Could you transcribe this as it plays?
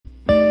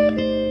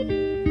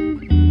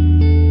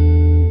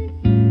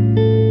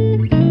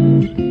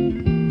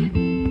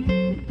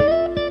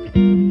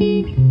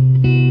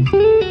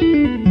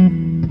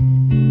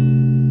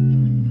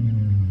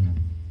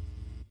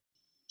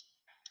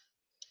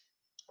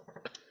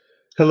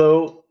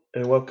Hello,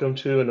 and welcome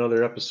to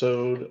another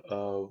episode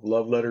of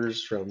Love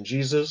Letters from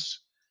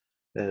Jesus.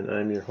 And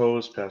I'm your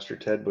host, Pastor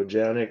Ted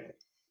Bojanic,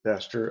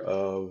 pastor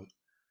of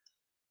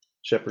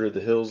Shepherd of the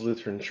Hills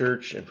Lutheran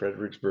Church in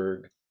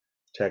Fredericksburg,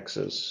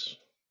 Texas.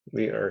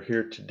 We are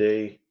here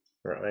today,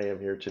 or I am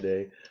here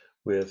today,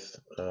 with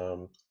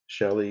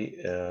Shelly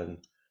and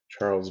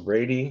Charles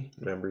Brady,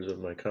 members of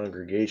my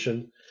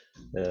congregation.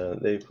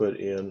 They put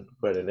in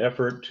quite an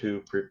effort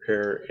to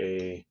prepare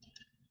a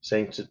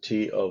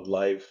Sanctity of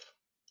Life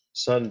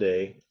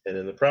Sunday, and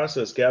in the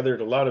process gathered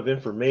a lot of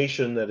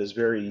information that is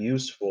very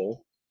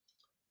useful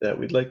that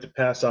we'd like to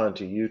pass on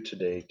to you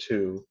today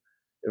too.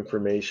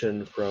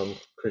 Information from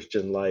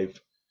Christian Life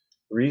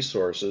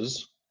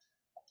resources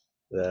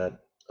that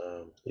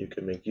you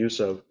can make use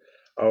of.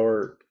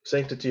 Our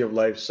Sanctity of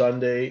Life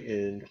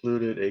Sunday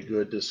included a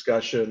good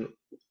discussion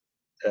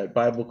at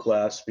Bible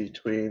class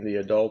between the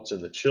adults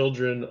and the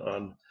children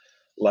on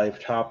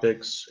life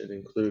topics. It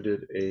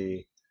included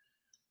a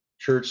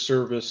church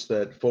service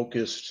that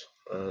focused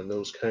on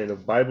those kind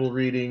of Bible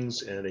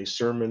readings and a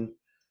sermon,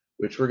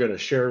 which we're going to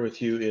share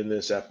with you in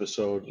this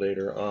episode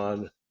later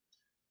on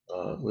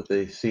with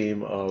a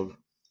theme of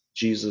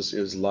Jesus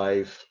is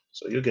life.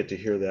 So you'll get to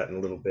hear that in a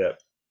little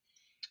bit.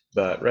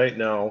 But right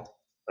now,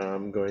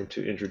 I'm going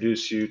to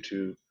introduce you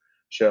to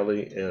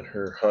Shelly and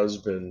her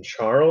husband,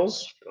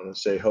 Charles. I want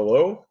to say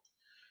hello.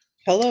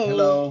 Hello.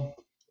 Hello.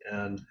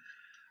 And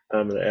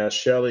I'm going to ask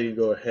Shelly to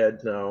go ahead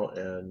now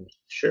and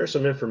share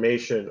some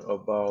information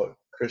about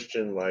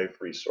Christian Life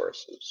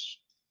resources.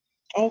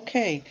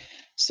 Okay.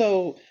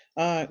 So,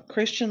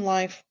 Christian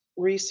Life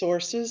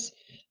Resources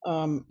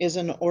is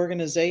an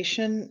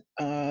organization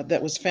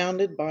that was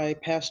founded by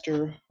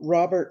Pastor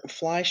Robert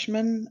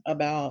Fleischman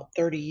about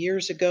 30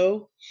 years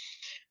ago.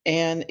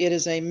 And it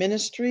is a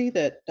ministry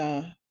that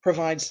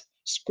provides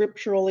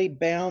scripturally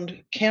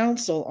bound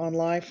counsel on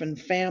life and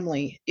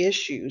family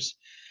issues.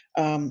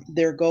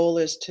 Their goal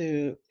is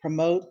to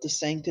promote the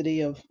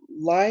sanctity of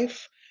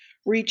life,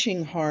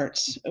 reaching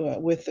hearts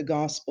with the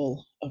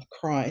gospel of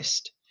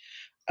Christ.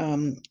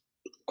 Um,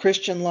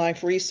 Christian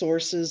Life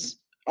Resources,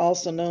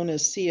 also known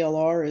as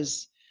CLR,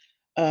 is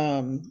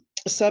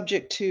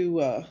subject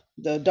to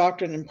the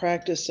doctrine and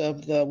practice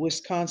of the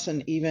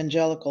Wisconsin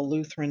Evangelical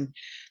Lutheran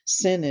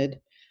Synod.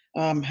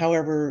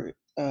 However,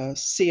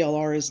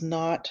 CLR is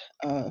not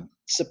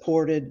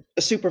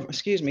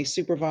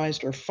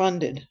supervised or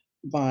funded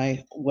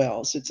by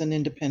WELS. It's an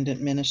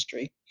independent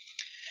ministry,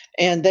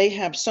 and they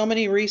have so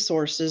many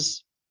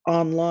resources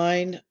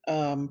online.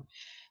 Their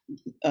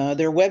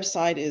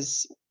website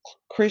is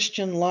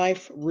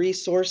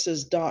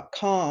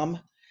christianliferesources.com.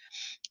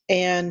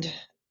 And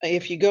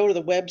if you go to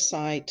the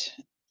website,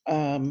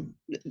 um,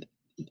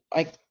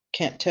 I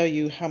can't tell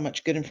you how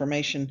much good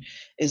information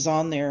is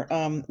on there.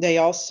 They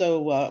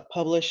also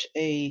publish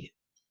a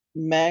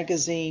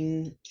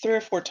magazine 3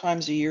 or 4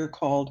 times a year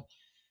called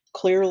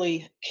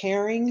Clearly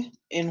Caring,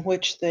 in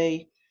which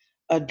they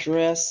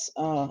address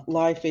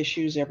life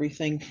issues,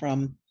 everything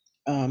from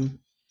um,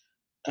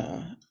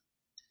 uh,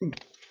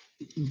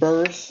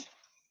 birth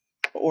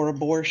or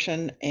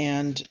abortion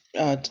and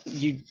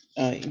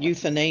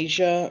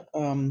euthanasia,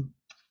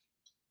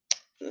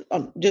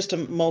 just a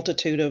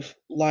multitude of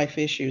life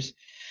issues.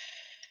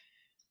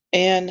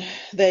 And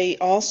they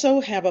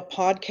also have a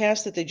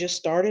podcast that they just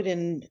started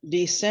in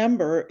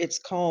December. It's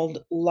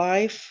called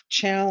Life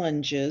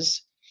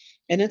Challenges,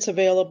 and it's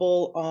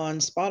available on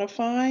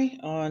Spotify,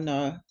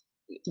 on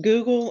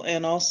Google,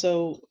 and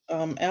also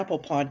Apple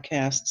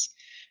Podcasts.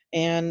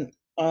 And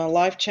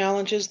Life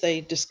Challenges,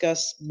 they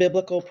discuss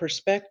biblical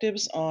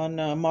perspectives on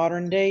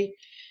modern day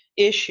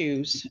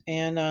issues.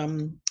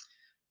 And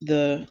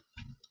the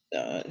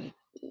uh,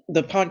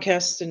 the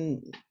podcasts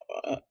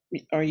uh,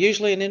 are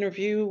usually an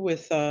interview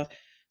with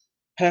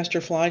Pastor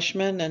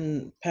Fleischman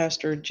and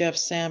Pastor Jeff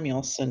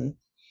Samuelson.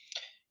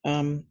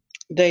 Um,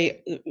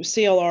 they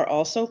CLR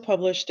also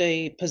published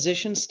a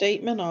position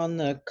statement on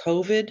the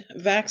COVID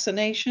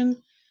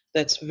vaccination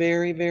that's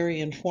very, very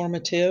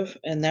informative,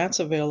 and that's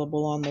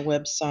available on the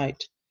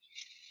website.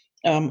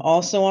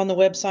 Also on the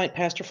website,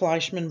 Pastor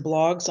Fleischman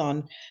blogs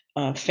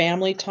on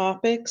family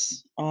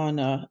topics,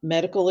 on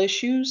medical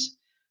issues,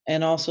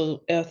 and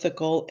also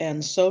ethical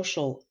and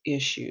social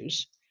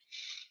issues.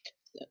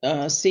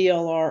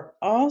 CLR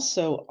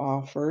also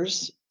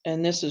offers,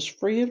 and this is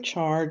free of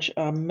charge,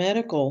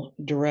 medical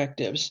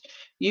directives.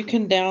 You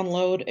can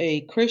download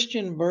a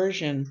Christian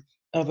version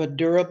of a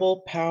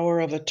durable power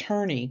of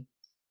attorney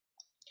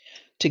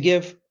to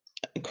give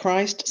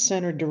Christ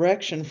centered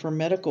direction for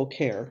medical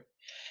care.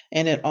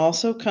 And it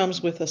also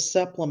comes with a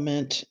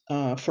supplement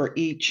for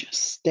each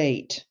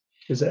state.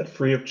 Is that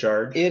free of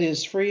charge? It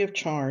is free of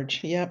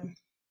charge. Yep.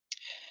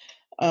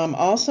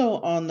 Also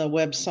on the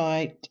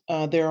website,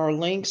 there are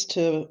links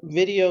to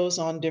videos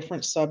on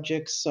different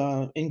subjects,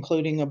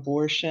 including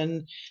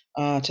abortion,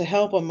 to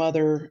help a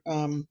mother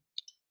come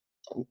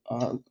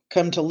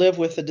to live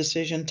with the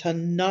decision to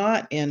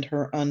not end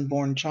her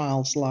unborn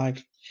child's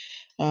life.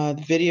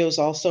 Videos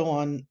also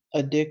on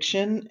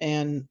addiction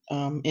and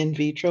in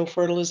vitro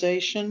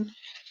fertilization,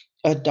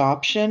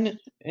 adoption,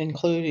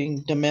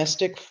 including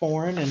domestic,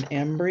 foreign, and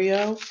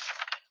embryo.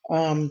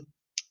 Um,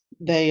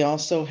 they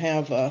also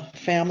have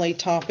family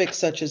topics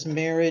such as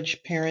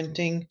marriage,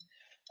 parenting,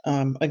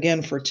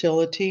 again,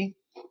 fertility.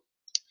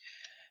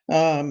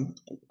 Um,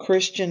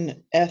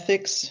 Christian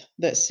ethics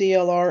that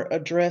CLR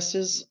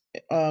addresses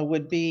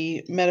would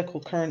be medical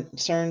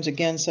concerns,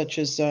 again, such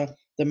as the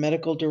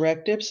medical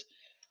directives,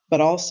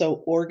 but also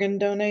organ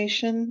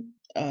donation,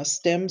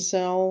 stem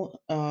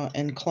cell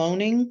and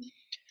cloning,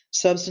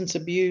 substance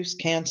abuse,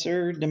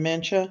 cancer,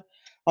 dementia,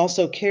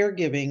 also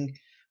caregiving,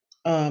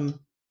 um,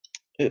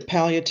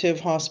 palliative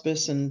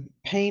hospice, and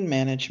pain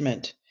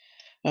management.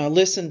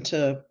 Listen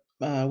to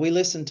We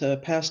listened to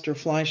Pastor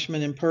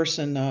Fleischman in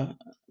person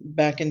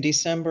back in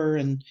December,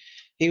 and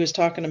he was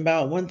talking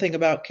about one thing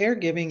about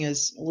caregiving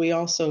is we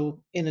also,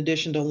 in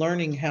addition to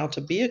learning how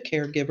to be a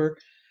caregiver,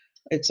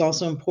 it's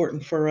also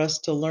important for us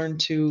to learn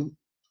to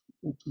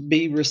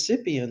be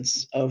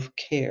recipients of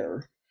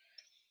care.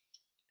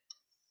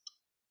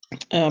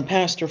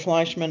 Pastor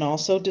Fleischman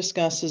also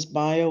discusses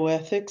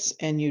bioethics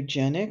and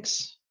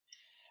eugenics,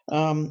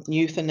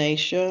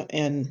 euthanasia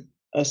and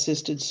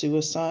assisted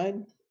suicide,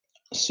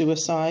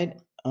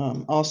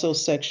 also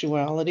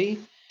sexuality,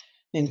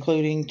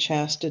 including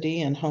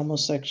chastity and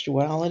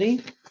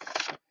homosexuality.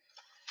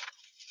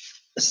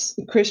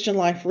 Christian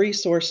Life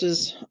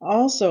Resources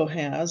also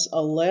has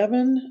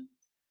 11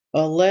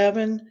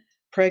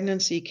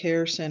 pregnancy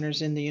care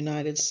centers in the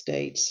United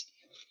States.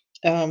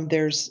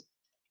 There's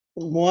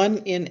one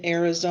in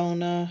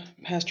Arizona,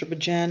 Pastor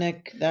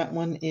Bajanic. That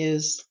one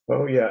is.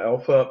 Oh yeah,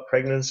 Alpha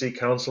Pregnancy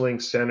Counseling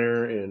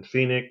Center in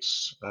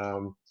Phoenix.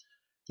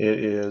 It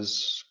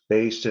is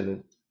based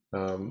in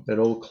an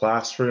old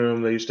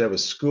classroom. They used to have a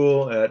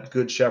school at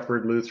Good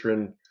Shepherd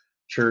Lutheran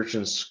Church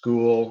and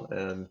School,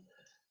 and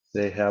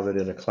they have it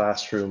in a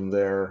classroom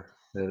there.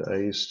 And I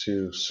used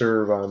to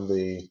serve on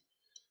the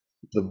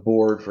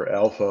board for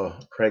Alpha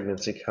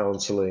Pregnancy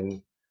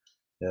Counseling,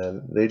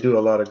 and they do a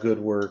lot of good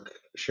work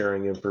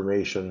sharing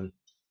information.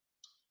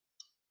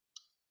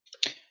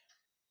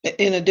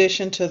 In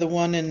addition to the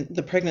one in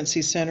the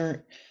pregnancy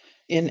center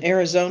in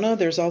Arizona,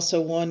 there's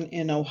also one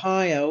in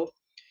Ohio,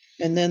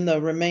 and then the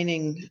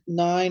remaining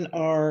 9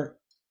 are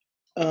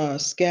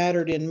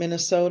scattered in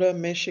Minnesota,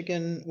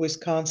 Michigan,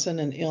 Wisconsin,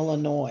 and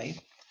Illinois.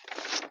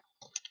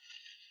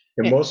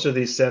 And most of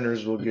these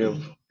centers will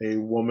give a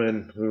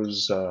woman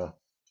who's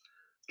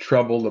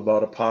troubled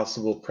about a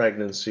possible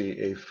pregnancy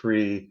a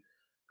free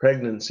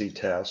pregnancy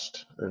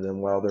test. And then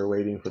while they're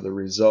waiting for the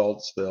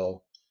results,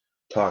 they'll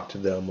talk to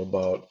them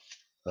about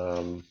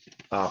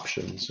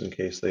options in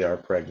case they are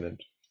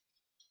pregnant.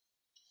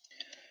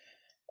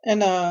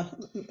 And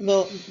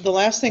the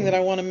last thing that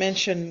I want to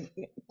mention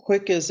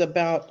quick is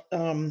about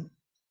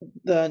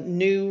the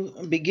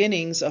New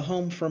Beginnings, a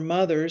Home for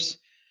Mothers,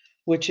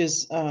 which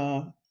is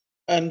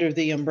under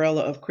the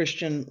umbrella of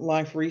Christian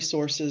Life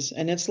Resources,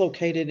 and it's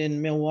located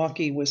in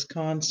Milwaukee,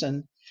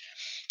 Wisconsin.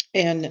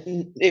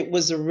 And it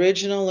was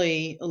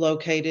originally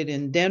located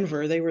in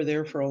Denver. They were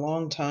there for a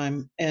long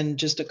time, and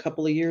just a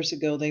couple of years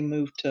ago, they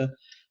moved to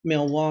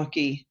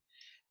Milwaukee.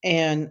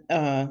 And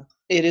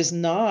it is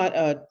not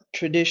a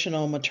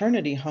traditional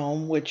maternity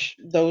home, which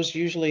those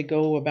usually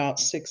go about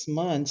 6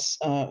 months,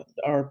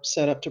 are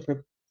set up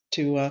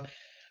to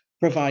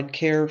provide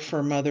care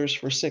for mothers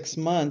for 6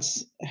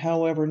 months.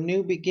 However,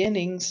 New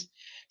Beginnings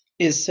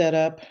is set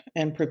up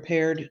and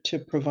prepared to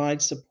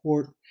provide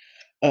support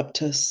up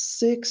to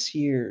 6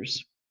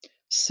 years,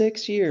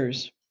 6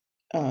 years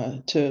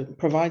to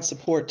provide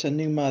support to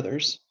new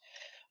mothers.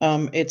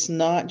 It's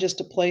not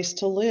just a place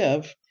to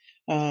live.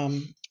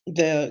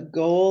 The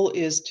goal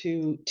is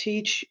to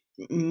teach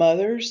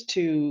mothers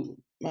to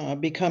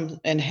become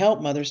and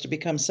help mothers to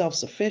become self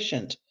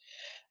sufficient.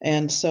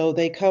 And so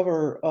they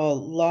cover a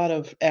lot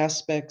of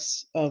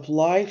aspects of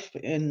life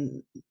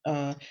and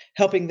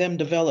helping them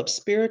develop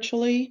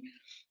spiritually,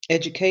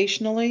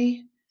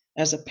 educationally,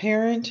 as a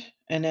parent,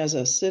 and as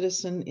a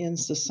citizen in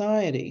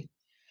society.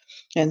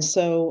 And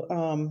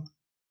so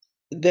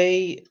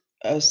they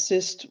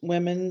assist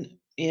women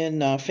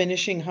in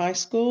finishing high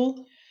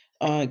school,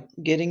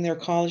 getting their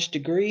college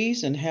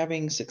degrees, and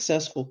having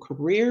successful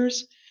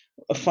careers,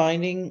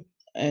 finding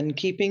and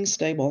keeping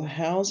stable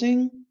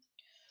housing.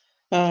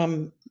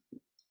 Um,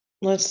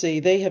 let's see,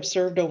 they have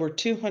served over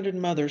 200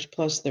 mothers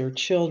plus their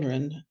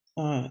children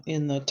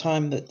in the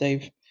time that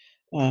they've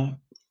uh,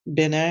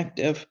 been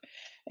active,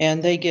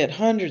 and they get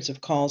hundreds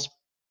of calls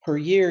per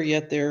year.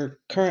 Yet their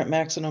current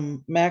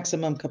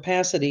maximum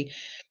capacity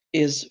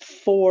is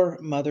 4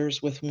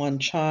 mothers with 1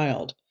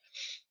 child.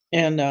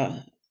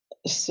 And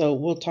so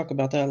we'll talk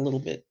about that a little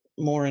bit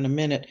more in a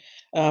minute.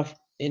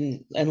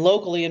 And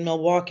locally in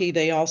Milwaukee,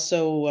 they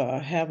also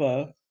have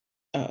a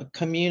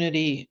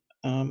community.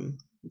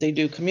 They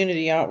do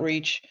community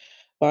outreach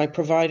by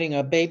providing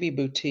a baby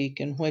boutique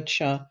in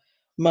which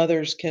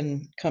mothers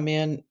can come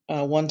in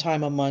 1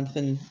 time a month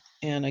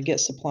and get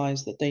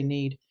supplies that they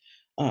need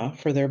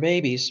for their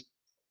babies.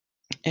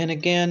 And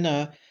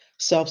again,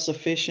 self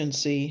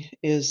sufficiency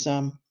is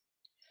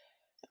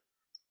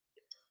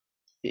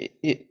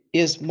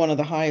is one of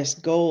the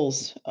highest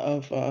goals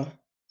uh,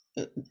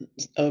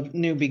 of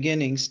New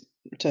Beginnings,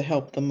 to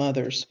help the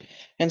mothers.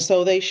 And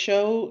so they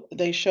show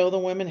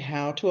the women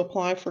how to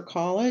apply for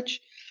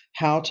college,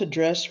 how to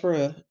dress for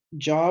a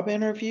job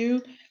interview,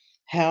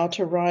 how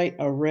to write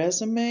a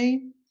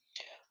resume,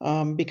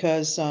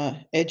 because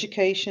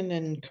education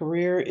and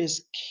career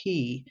is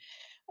key.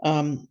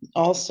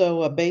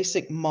 Also,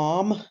 basic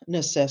mom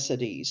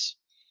necessities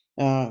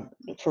uh,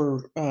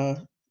 for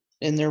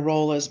in their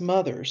role as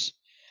mothers.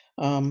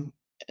 Um,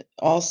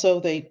 Also,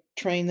 they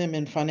train them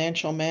in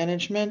financial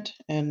management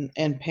and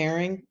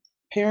parenting.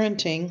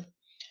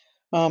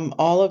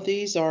 All of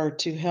these are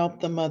to help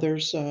the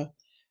mothers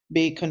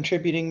be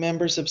contributing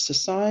members of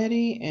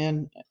society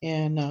and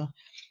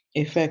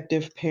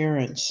effective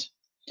parents.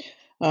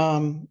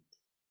 Um,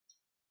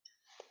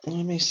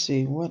 Let me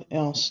see, what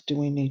else do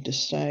we need to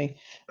say?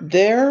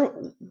 Their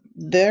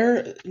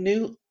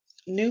New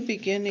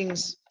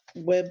Beginnings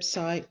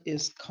website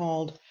is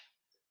called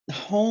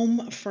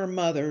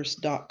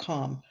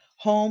homeformothers.com.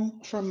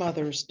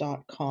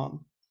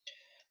 Homeformothers.com.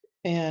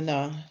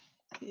 And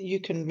you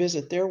can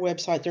visit their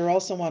website. They're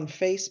also on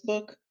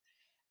Facebook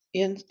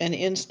and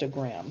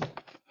Instagram.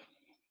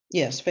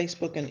 Yes,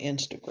 Facebook and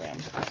Instagram.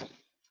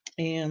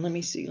 And let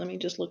me see, let me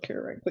just look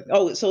here right quick.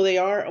 Oh, so they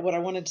are, what I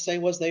wanted to say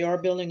was they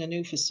are building a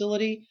new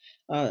facility.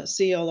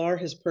 CLR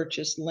has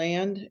purchased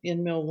land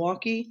in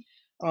Milwaukee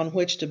on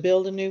which to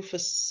build a new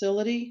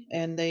facility,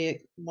 and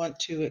they want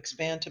to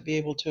expand to be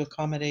able to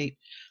accommodate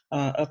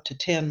up to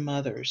 10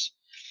 mothers.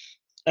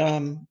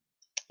 Um,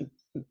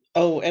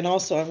 oh, and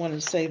also I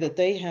wanted to say that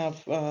they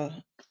have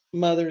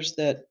mothers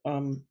that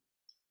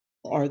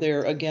are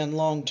there again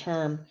long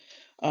term.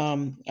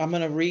 I'm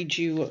going to read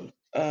you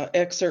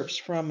excerpts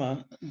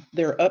from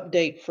their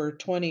update for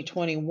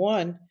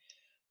 2021,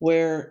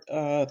 where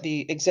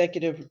the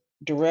executive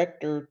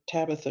director,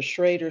 Tabitha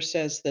Schrader,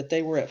 says that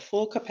they were at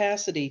full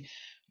capacity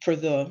for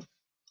the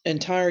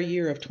entire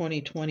year of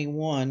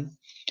 2021.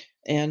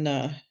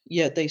 And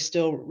yet they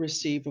still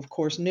receive, of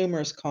course,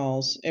 numerous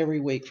calls every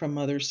week from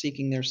mothers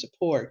seeking their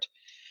support.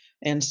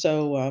 And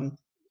so,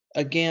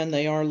 again,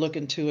 they are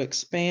looking to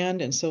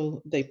expand, and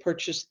so they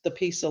purchased the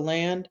piece of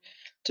land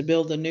to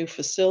build a new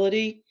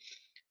facility,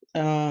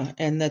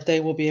 and that they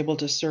will be able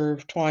to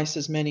serve twice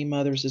as many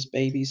mothers as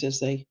babies as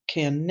they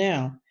can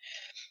now.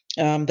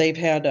 They've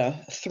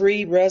had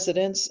 3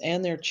 residents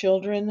and their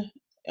children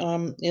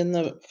in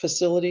the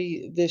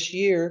facility this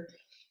year.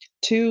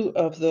 2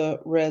 of the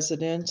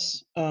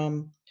residents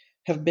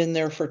have been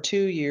there for 2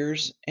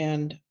 years,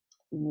 and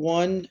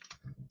one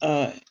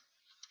uh,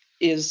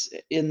 is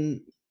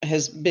in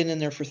has been in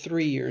there for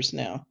 3 years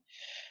now.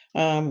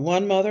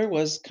 One mother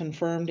was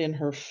confirmed in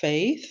her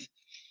faith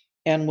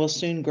and will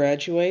soon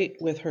graduate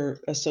with her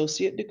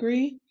associate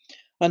degree.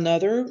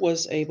 Another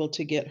was able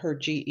to get her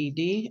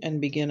GED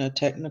and begin a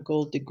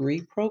technical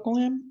degree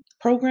program,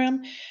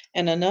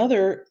 and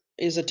another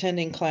is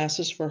attending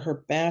classes for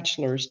her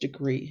bachelor's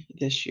degree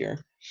this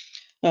year.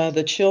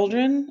 The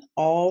children,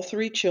 all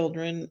 3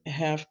 children,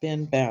 have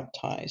been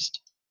baptized.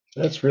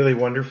 That's really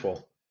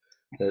wonderful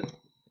that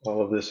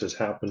all of this has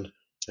happened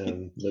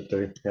and that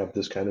they have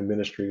this kind of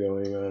ministry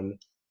going on.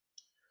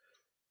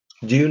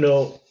 Do you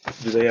know,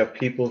 do they have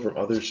people from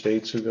other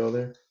states who go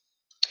there?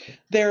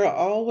 They're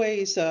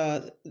always,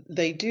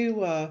 they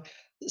do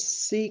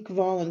seek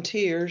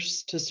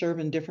volunteers to serve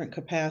in different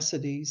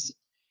capacities.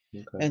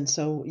 Okay, And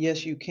so,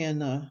 yes, you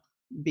can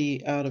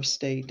be out of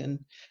state. And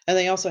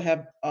they also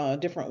have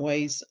different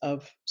ways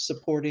of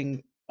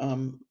supporting,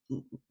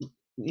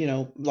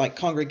 like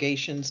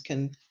congregations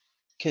can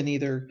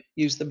either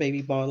use the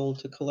baby bottle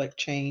to collect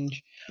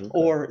change, okay,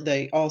 or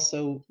they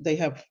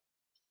have,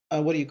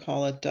 what do you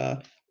call it?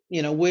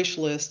 Wish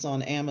lists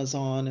on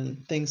Amazon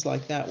and things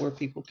like that where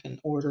people can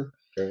order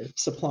great.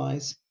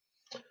 supplies.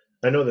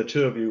 I know the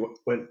two of you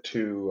went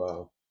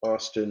to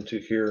Austin to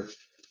hear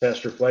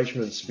Pastor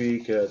Fleischman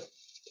speak at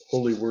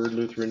Holy Word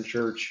Lutheran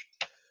Church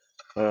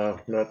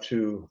not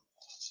too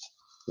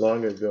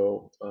long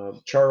ago.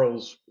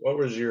 Charles, what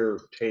was your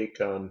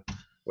take on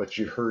what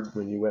you heard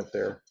when you went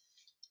there?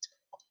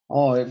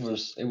 Oh, it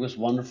was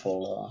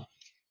wonderful.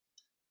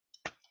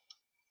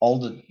 All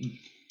the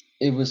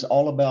It was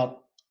all about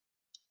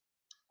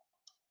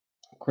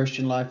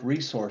Christian life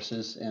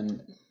resources,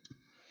 and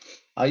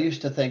I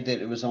used to think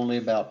that it was only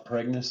about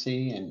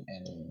pregnancy and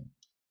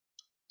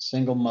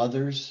single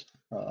mothers,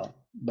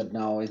 but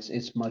no,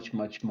 it's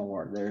much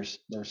more. There's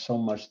so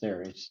much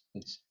there.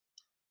 It's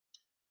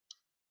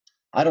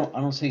I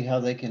don't see how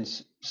they can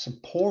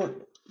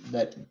support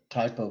that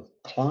type of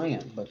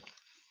client, but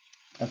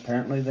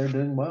apparently they're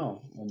doing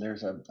well, and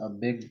there's a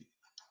big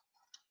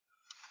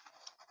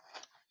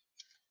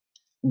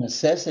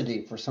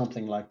necessity for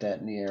something like that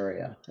in the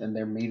area, and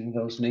they're meeting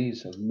those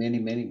needs of many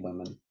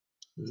women.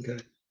 Okay.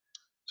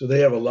 So they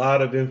have a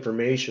lot of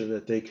information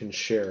that they can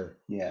share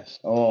Yes.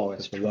 Oh,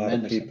 it's with a lot of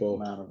tremendous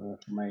people. amount of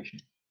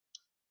information.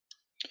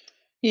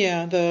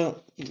 Yeah,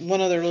 the one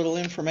of their little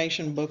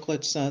information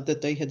booklets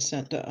that they had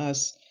sent to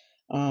us.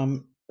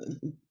 Um,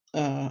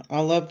 I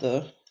love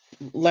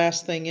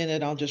last thing in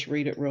it, I'll just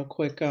read it real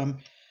quick.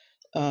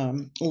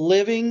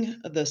 Living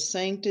the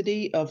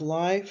sanctity of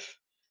life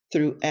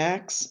through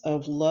acts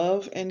of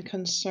love and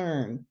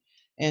concern,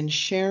 and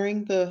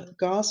sharing the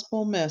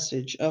gospel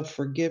message of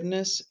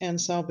forgiveness and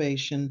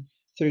salvation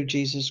through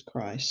Jesus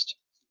Christ.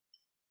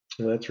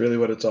 And that's really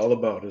what it's all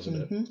about,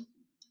 isn't it? Mhm.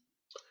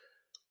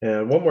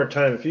 And one more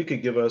time, if you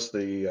could give us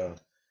the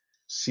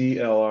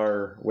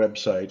CLR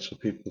website so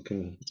people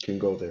can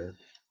go there.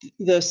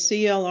 The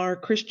CLR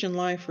Christian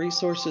Life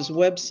Resources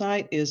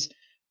website is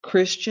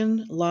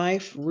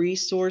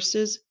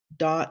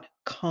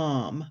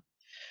christianliferesources.com.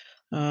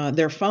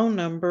 Their phone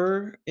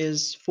number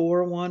is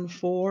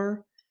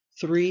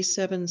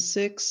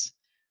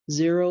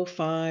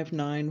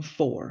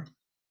 414-376-0594.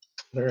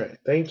 All right.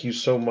 Thank you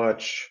so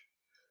much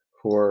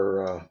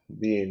for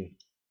being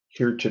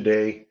here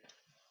today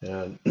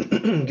and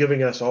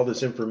giving us all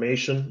this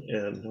information.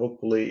 And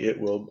hopefully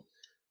it will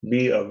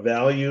be of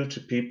value to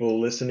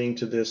people listening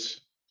to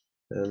this,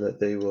 and that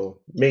they will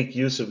make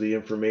use of the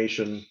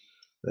information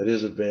that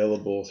is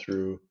available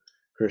through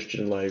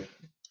Christian Life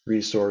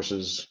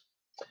Resources.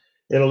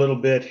 In a little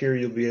bit here,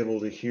 you'll be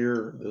able to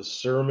hear the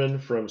sermon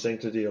from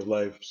Sanctity of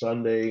Life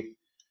Sunday,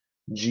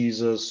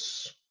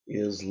 Jesus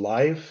is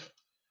Life.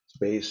 It's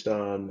based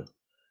on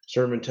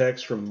sermon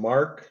text from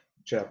Mark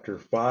chapter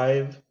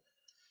 5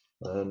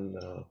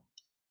 on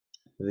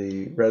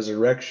the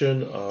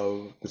resurrection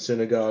of the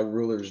synagogue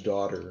ruler's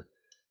daughter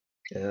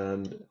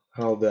and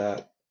how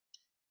that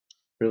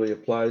really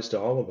applies to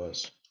all of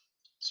us.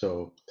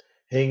 So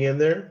hang in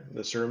there.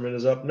 The sermon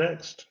is up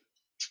next.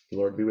 The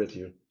Lord be with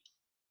you.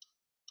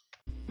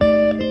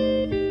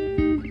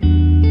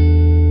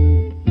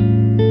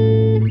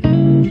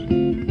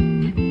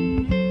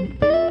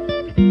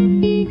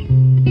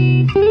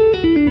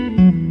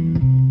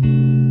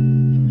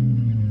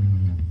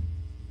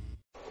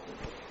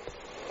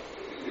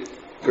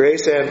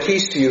 Grace and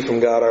peace to you from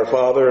God our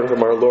Father and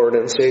from our Lord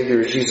and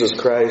Savior Jesus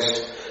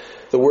Christ.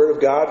 The Word of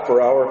God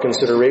for our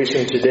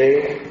consideration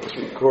today is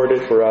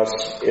recorded for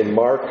us in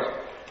Mark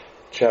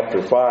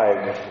chapter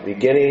 5,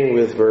 beginning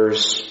with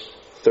verse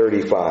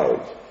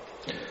 35.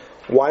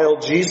 While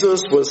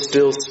Jesus was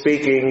still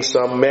speaking,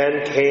 some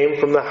men came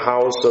from the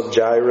house of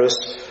Jairus,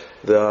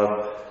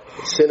 the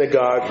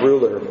synagogue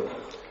ruler.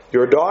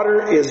 "Your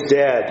daughter is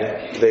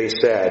dead," they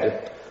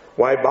said.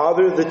 "Why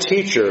bother the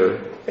teacher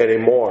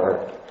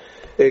anymore?"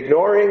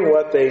 Ignoring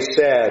what they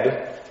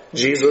said,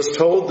 Jesus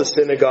told the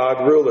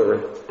synagogue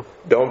ruler,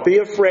 "Don't be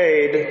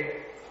afraid,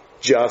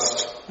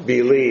 just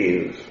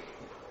believe."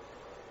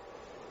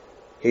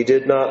 He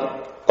did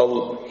not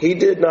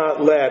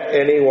let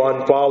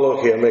anyone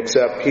follow him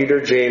except Peter,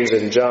 James,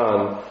 and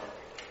John,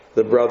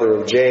 the brother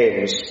of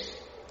James.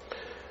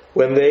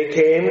 When they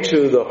came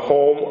to the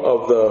home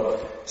of the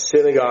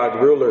synagogue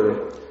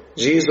ruler,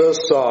 Jesus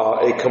saw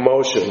a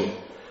commotion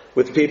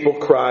with people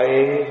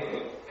crying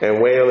and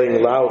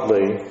wailing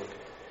loudly.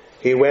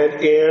 He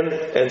went in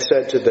and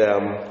said to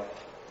them,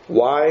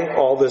 "Why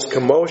all this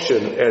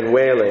commotion and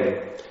wailing?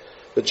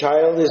 The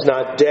child is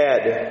not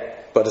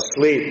dead, but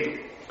asleep."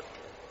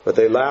 But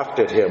they laughed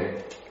at him.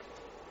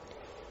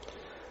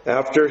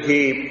 After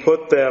he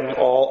put them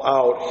all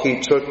out, he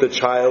took the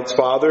child's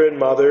father and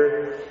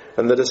mother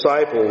and the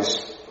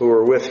disciples who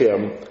were with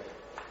him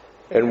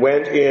and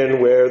went in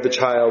where the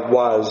child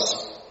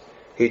was.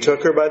 He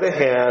took her by the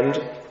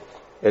hand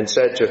and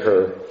said to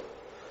her,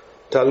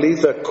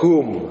 "Talitha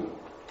cum,"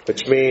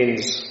 which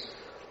means,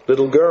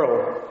 "Little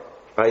girl,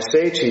 I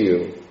say to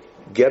you,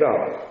 get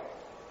up."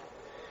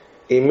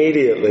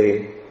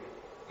 Immediately,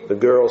 the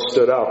girl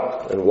stood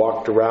up and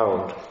walked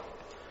around.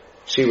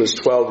 She was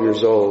 12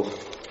 years old.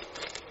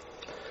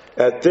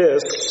 At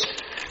this,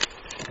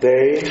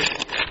 they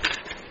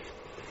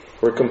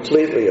were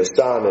completely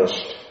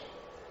astonished.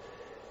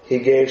 He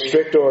gave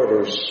strict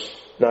orders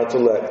not to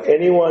let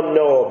anyone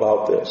know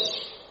about this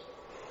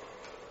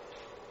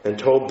and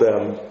told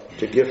them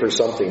to give her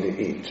something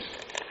to eat.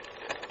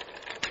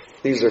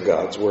 These are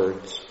God's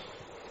words.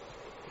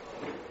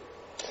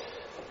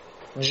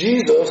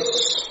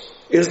 Jesus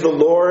is the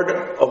Lord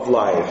of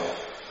life.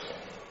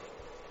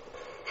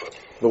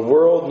 The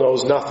world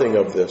knows nothing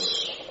of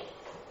this.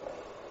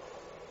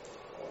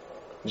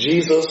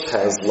 Jesus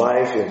has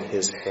life in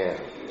his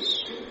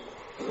hands.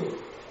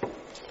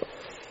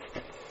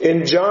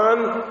 In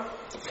John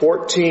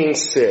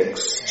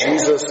 14:6,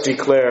 Jesus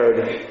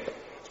declared,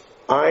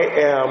 "I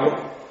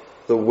am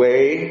the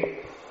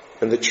way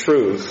and the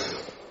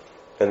truth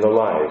and the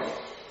life.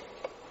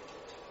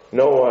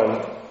 No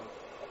one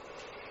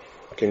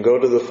can go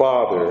to the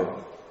Father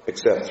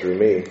except through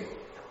me.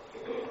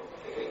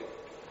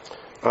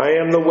 I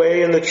am the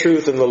way and the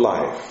truth and the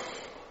life."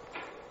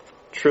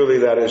 Truly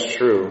that is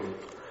true.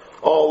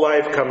 All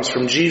life comes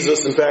from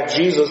Jesus. In fact,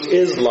 Jesus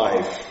is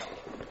life.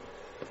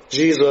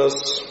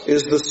 Jesus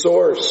is the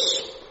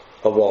source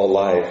of all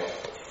life.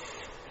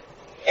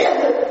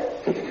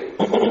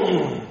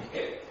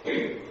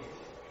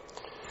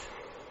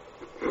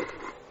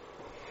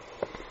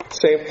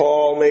 St.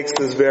 Paul makes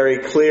this very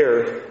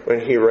clear when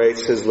he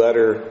writes his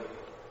letter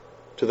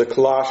to the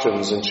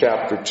Colossians in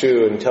chapter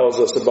 2 and tells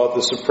us about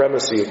the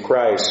supremacy of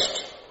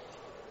Christ,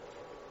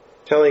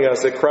 telling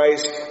us that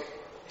Christ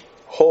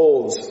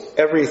holds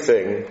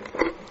everything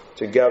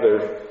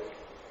together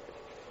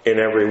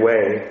in every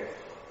way.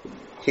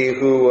 He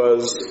who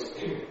was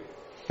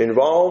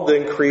involved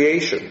in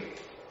creation,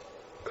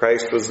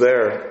 Christ was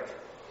there.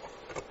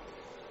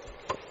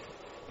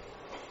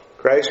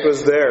 Christ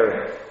was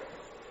there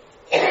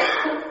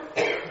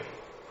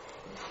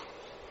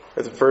at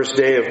the first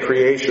day of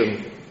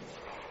creation,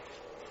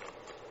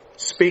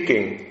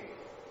 speaking,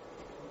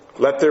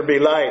 "Let there be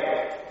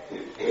light."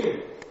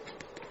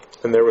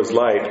 And there was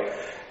light.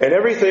 And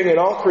everything in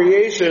all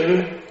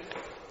creation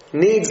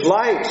needs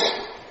light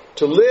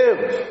to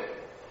live.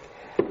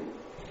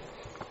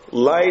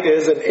 Light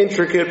is an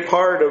intricate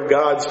part of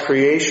God's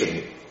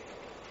creation.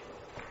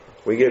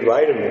 We get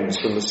vitamins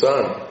from the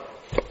sun.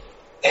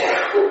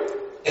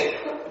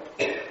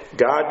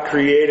 God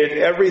created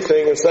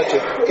everything in such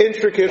an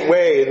intricate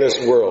way in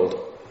this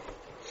world.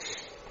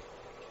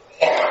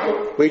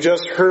 We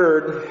just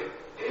heard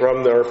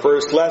from our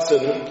first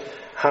lesson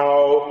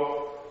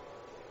how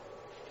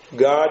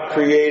God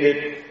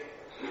created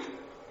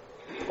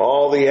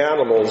all the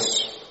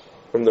animals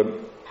from the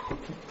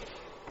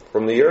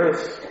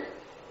earth.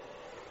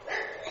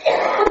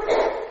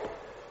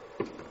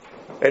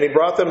 And He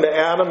brought them to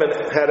Adam and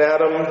had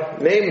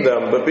Adam name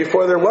them. But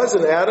before there was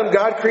an Adam,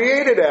 God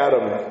created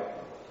Adam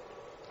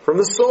from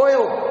the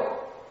soil.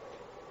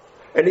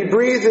 And He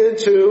breathed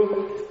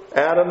into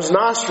Adam's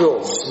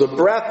nostrils the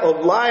breath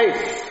of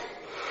life.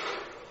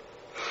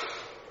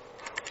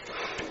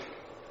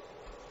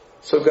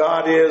 So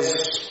God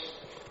is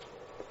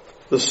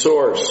the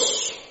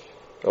source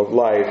of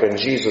life, and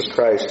Jesus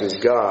Christ is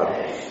God.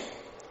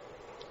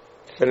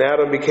 And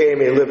Adam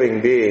became a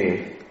living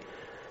being.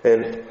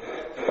 And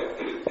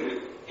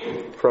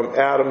from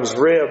Adam's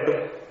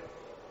rib,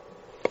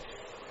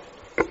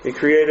 He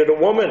created a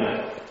woman.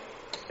 And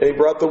He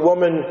brought the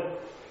woman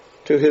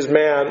to his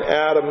man,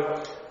 Adam,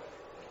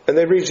 and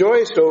they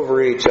rejoiced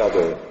over each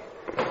other.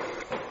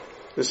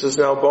 "This is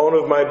now bone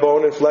of my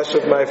bone and flesh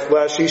of my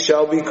flesh. He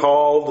shall be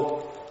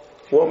called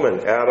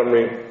woman." Adam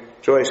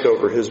rejoiced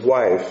over his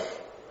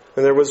wife.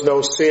 And there was no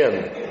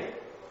sin.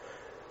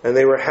 And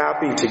they were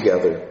happy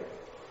together.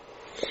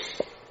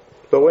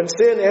 But when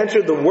sin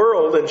entered the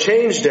world and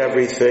changed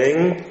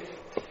everything,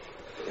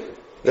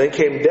 then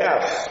came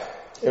death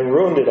and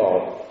ruined it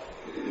all.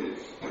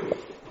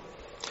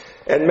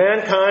 And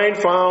mankind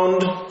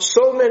found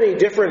so many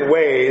different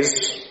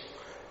ways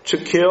to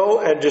kill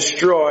and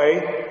destroy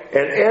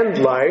and end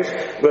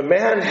life, but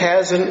man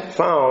hasn't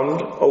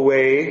found a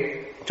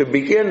way to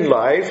begin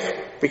life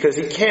because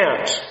he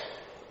can't.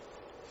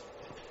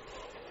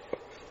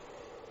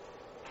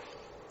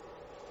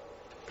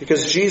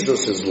 Because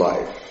Jesus is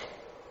life.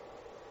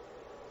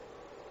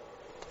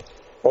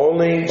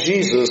 Only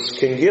Jesus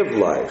can give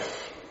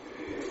life.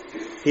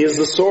 He is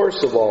the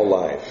source of all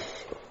life.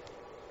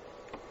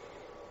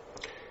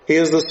 He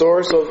is the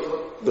source of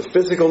the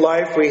physical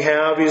life we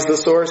have. He's the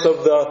source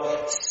of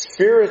the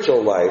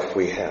spiritual life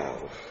we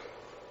have.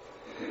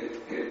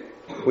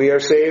 We are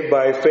saved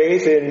by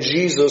faith in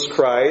Jesus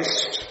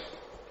Christ.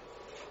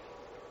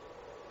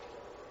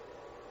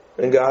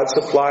 And God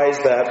supplies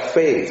that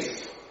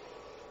faith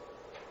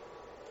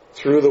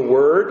through the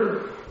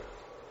Word,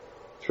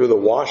 through the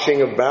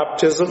washing of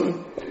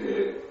baptism.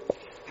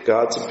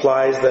 God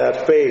supplies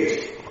that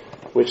faith,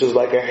 which is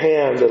like a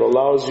hand that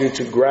allows you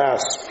to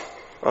grasp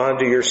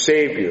onto your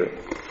Savior.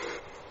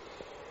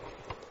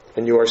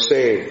 And you are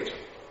saved.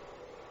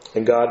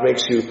 And God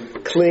makes you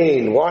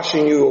clean,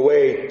 washing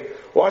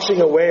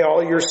away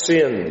all your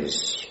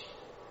sins,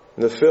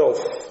 and the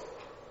filth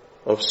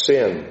of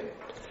sin,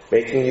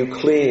 making you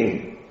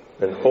clean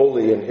and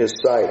holy in His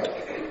sight.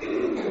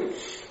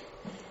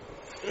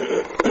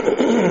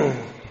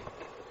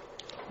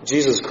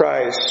 Jesus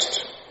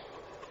Christ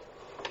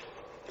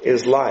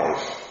is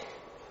life.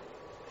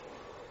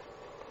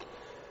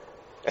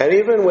 And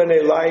even when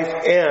a life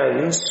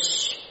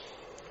ends,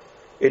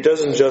 it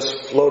doesn't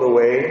just float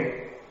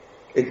away.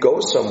 It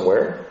goes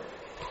somewhere.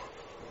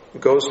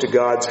 It goes to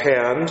God's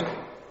hand,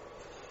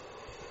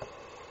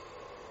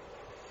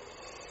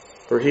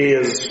 for He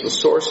is the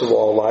source of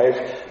all life,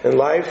 and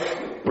life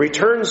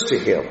returns to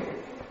Him.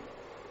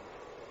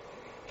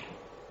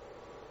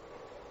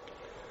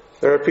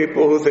 There are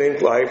people who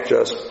think life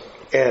just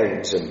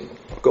ends and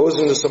goes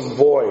into some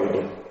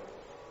void.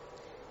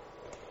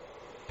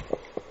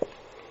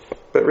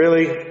 But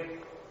really,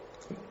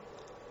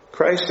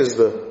 Christ is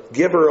the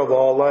giver of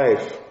all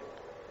life.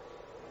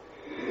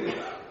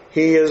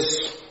 He is,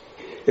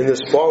 in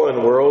this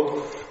fallen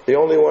world, the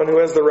only one who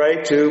has the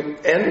right to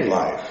end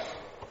life.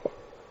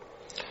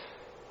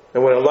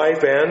 And when a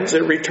life ends,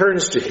 it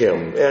returns to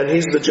Him, and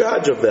He's the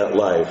judge of that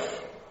life.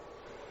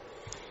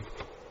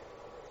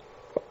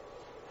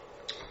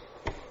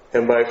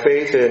 And by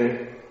faith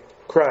in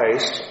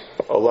Christ,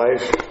 a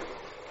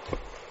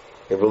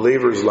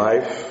believer's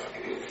life,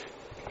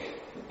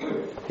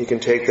 he can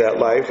take that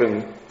life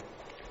and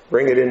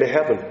bring it into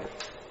heaven.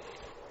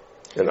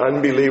 an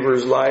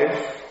unbeliever's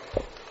life,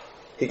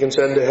 he can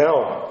send to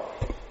hell.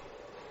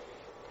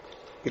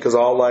 Because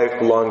all life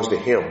belongs to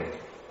him.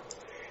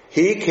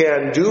 He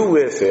can do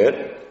with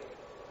it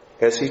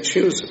as he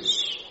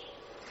chooses.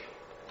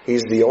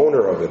 He's the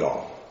owner of it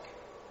all.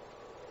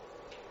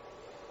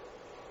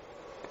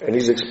 And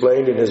he's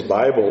explained in his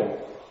Bible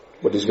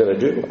what he's going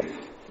to do.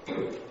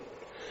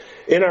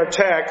 In our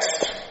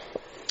text,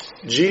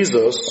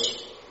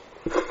 Jesus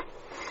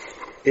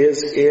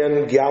is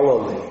in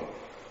Galilee,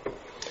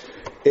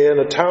 in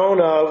a town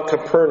of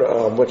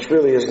Capernaum, which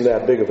really isn't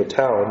that big of a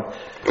town.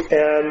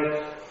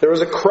 And there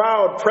was a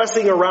crowd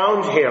pressing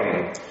around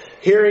him,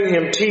 hearing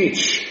him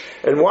teach,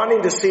 and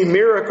wanting to see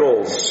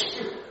miracles,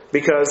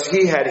 because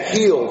he had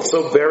healed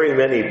so very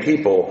many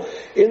people.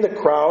 In the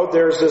crowd,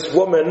 there's this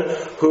woman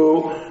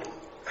who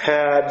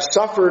had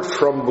suffered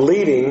from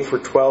bleeding for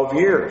 12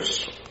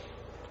 years.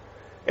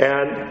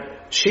 And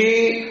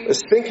she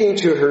was thinking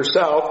to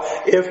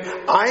herself, if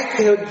I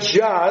could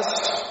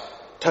just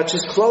touch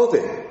his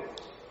clothing,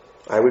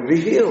 I would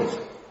be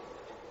healed.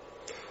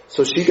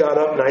 So she got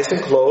up nice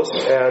and close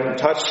and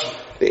touched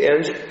the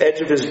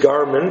edge of his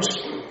garment,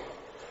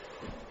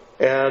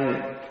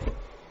 and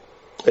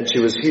she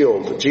was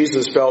healed.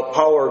 Jesus felt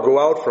power go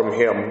out from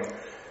him.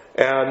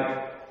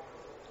 And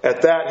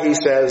at that he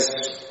says,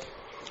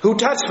 "Who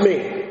touched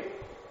me?"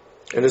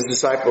 And his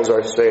disciples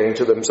are saying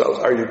to themselves,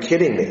 "Are you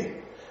kidding me?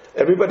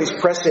 Everybody's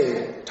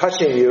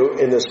touching you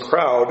in this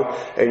crowd,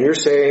 and you're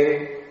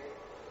saying,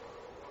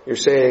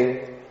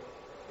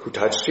 who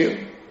touched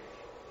you?"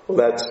 Well,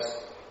 that's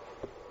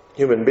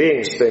human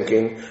beings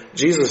thinking.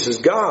 Jesus is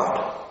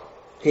God.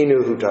 He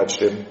knew who touched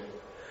him.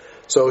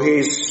 So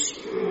he's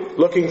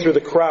looking through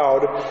the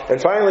crowd,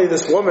 and finally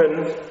this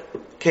woman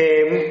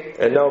came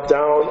and knelt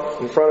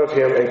down in front of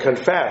him and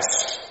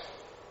confessed.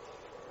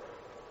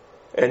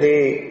 And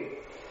he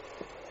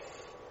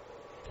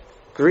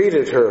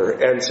greeted her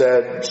and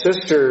said,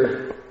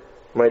 "Sister,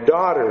 my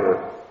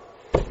daughter,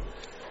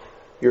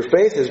 your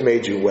faith has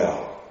made you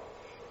well.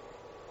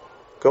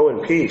 Go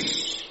in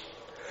peace."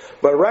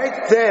 But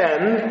right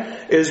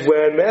then is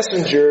when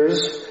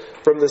messengers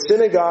from the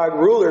synagogue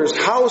ruler's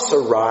house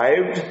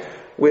arrived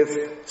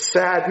with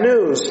sad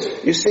news.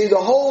 You see, the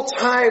whole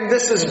time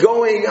this is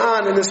going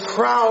on and this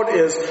crowd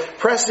is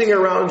pressing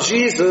around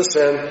Jesus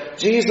and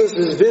Jesus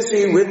is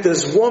busy with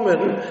this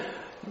woman,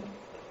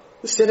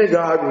 the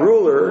synagogue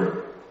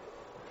ruler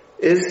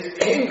is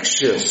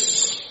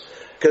anxious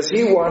because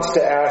he wants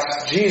to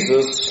ask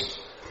Jesus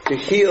to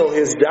heal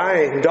his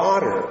dying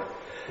daughter.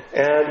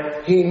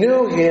 And he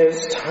knew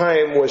his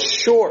time was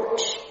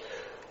short.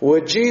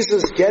 Would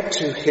Jesus get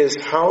to his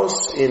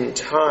house in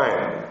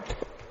time?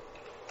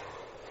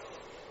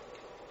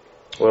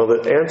 Well,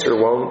 the answer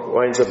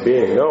winds up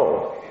being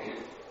no.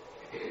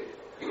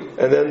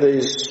 And then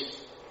these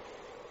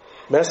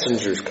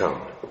messengers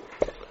come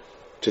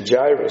to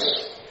Jairus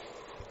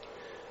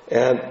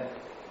and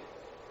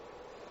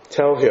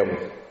tell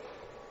him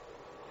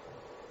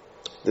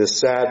this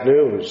sad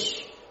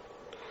news.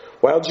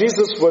 While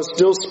Jesus was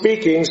still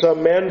speaking,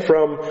 some men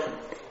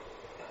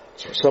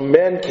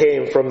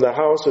came from the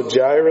house of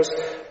Jairus,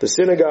 the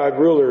synagogue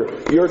ruler.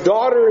 "Your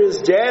daughter is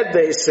dead,"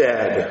 they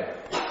said.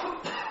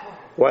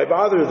 "Why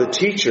bother the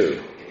teacher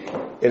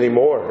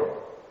anymore?"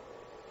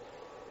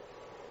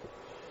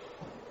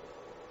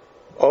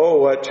 Oh,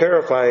 what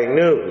terrifying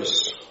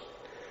news.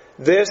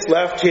 This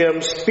left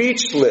him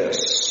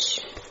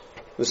speechless.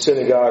 The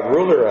synagogue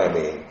ruler, I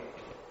mean.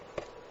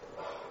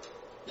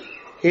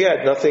 He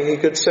had nothing he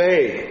could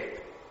say.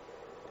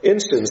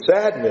 Instant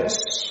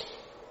sadness.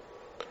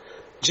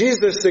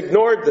 Jesus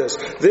ignored this.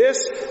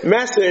 This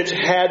message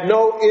had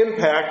no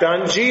impact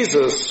on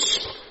Jesus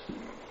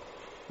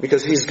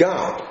because he's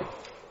God.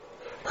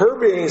 Her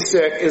being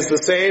sick is the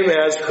same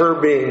as her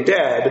being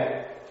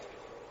dead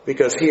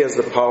because he has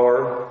the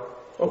power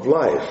of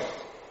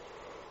life.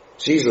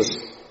 Jesus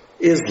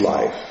is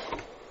life.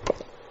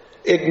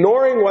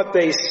 Ignoring what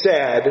they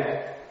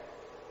said,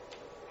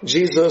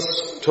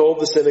 Jesus told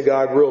the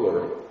synagogue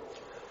ruler,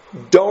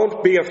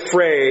 "Don't be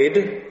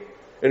afraid."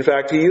 In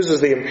fact, he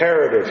uses the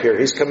imperative here.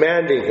 He's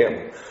commanding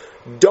him.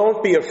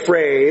 Don't be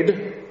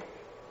afraid.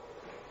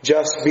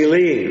 Just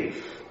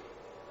believe.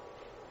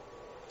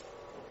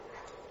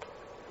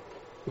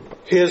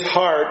 His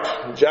heart,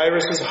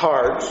 Jairus'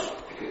 heart,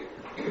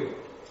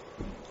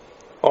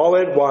 all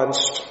at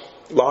once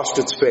lost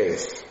its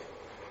faith.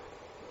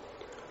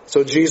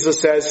 So Jesus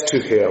says to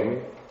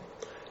him,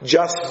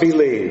 just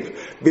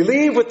believe.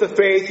 Believe with the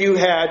faith you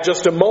had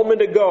just a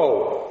moment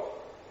ago.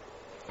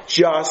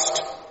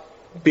 Just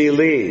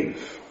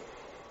believe.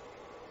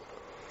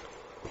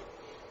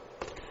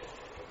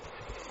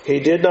 He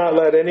did not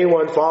let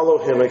anyone follow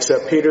him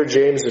except Peter,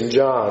 James, and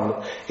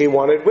John. He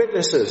wanted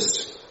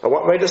witnesses. I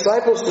want my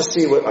disciples to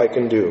see what I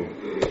can do.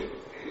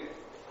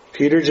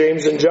 Peter,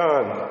 James, and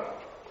John.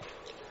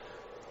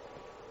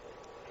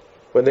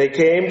 When they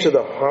came to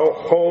the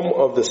home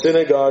of the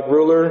synagogue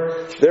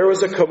ruler, there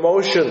was a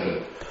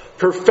commotion.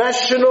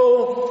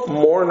 Professional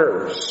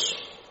mourners.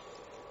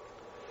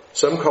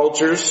 Some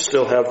cultures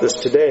still have this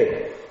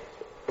today.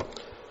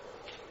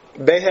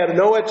 They had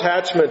no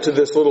attachment to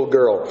this little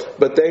girl,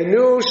 but they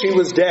knew she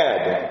was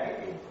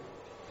dead.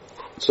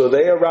 So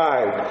they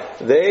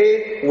arrived.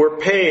 They were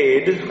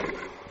paid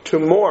to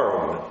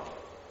mourn.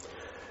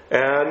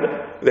 And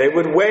they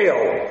would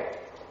wail.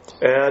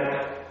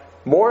 And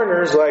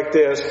mourners like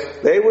this,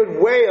 they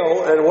would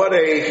wail, and what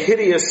a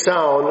hideous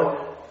sound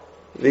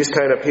these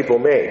kind of people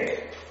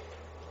make.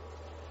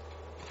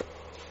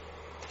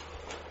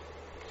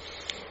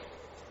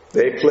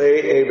 They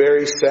play a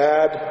very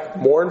sad,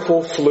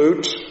 mournful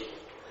flute.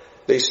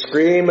 They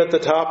scream at the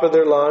top of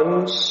their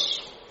lungs.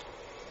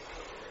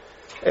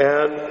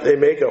 And they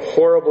make a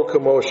horrible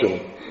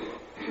commotion.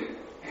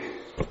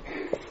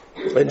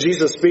 And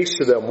Jesus speaks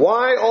to them.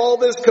 Why all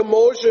this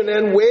commotion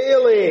and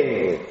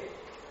wailing?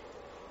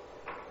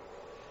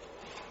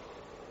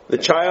 The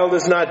child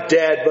is not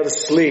dead, but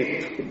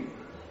asleep.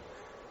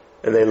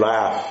 And they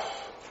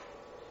laugh.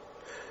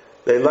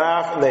 They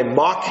laugh and they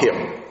mock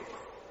him.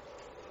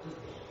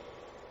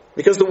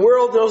 Because the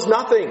world knows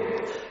nothing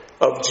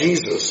of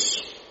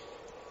Jesus.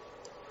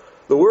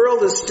 The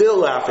world is still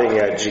laughing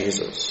at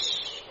Jesus.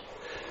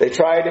 They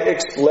try to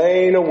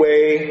explain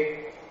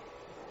away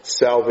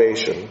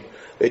salvation.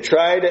 They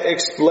try to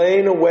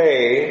explain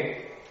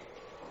away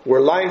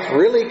where life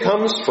really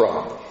comes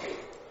from.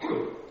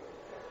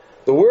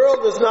 The world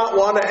does not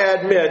want to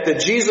admit that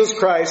Jesus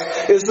Christ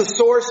is the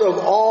source of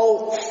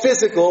all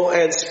physical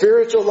and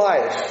spiritual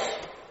life.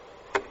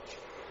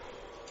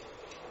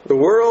 The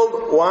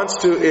world wants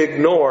to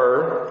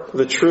ignore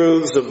the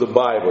truths of the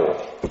Bible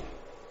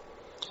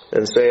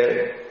and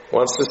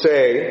wants to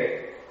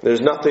say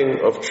there's nothing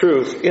of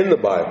truth in the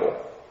Bible.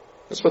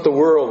 That's what the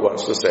world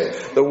wants to say.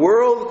 The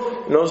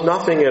world knows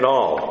nothing at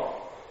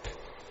all.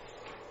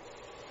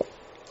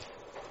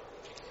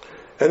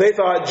 And they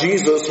thought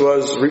Jesus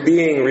was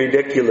being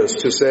ridiculous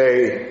to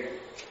say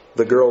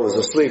the girl is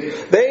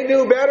asleep. They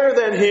knew better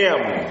than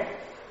him.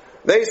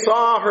 They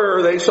saw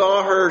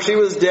her, she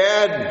was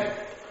dead.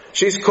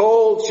 She's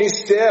cold, she's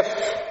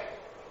stiff.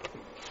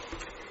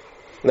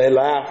 And they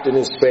laughed in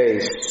his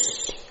face.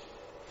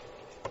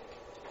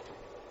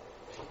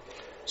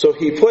 So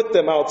he put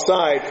them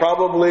outside,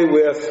 probably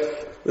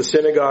with the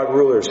synagogue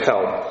ruler's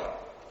help.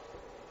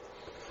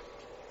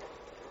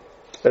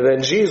 And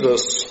then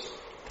Jesus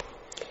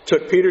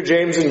took Peter,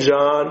 James, and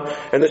John,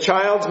 and the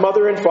child's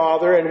mother and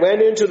father, and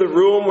went into the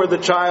room where the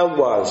child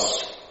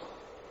was.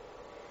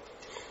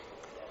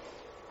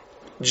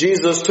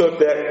 Jesus took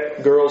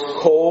that girl's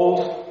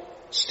cold,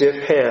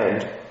 stiff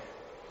hand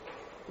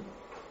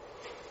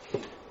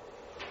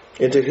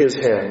into his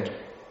hand.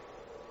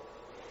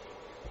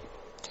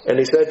 And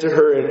he said to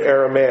her in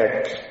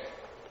Aramaic,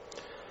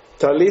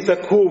 Talitha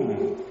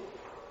kum.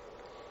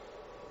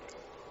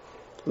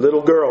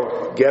 Little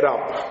girl, get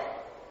up.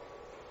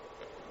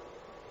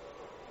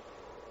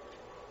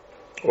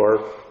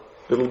 Or,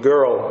 little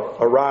girl,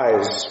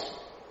 arise.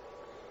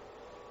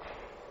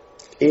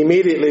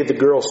 Immediately the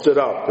girl stood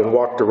up and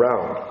walked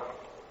around.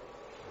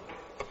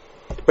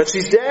 But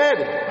she's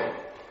dead.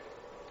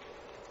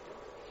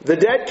 The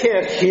dead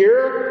can't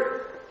hear.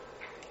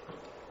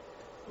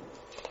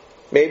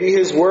 Maybe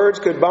his words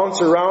could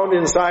bounce around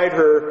inside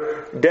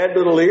her dead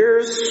little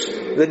ears.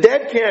 The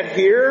dead can't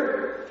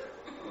hear.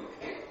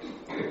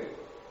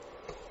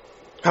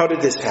 How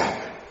did this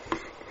happen?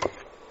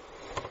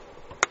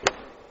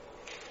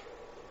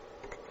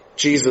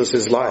 Jesus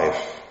is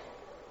life.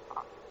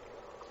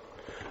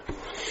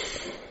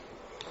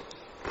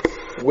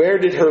 Where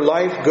did her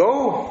life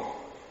go?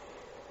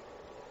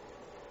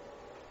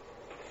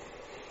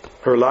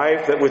 Her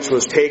life, that which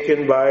was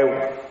taken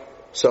by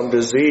some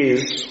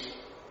disease,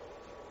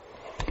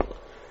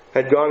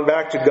 had gone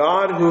back to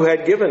God who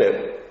had given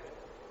it.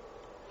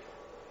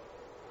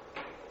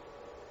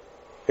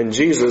 And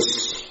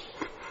Jesus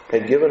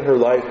had given her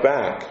life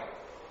back.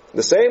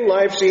 The same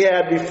life she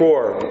had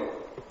before.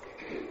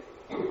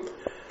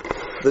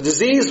 The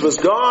disease was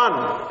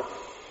gone.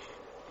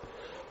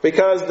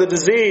 Because the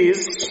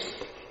disease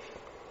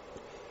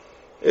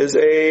is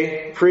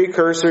a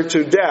precursor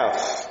to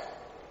death.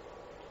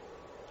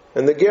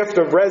 And the gift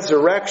of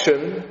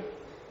resurrection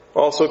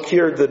also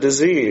cured the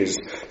disease.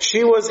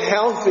 She was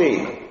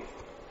healthy.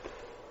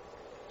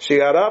 She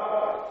got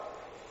up,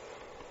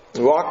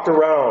 walked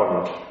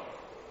around.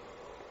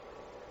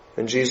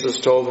 And Jesus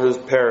told her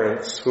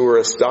parents, who were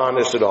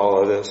astonished at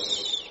all of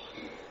this,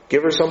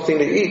 give her something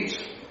to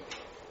eat.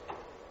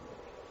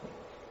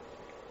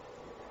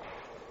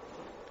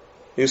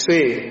 You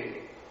see,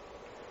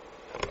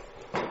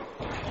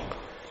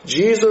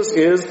 Jesus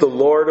is the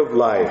Lord of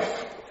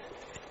life.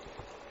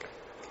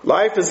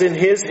 Life is in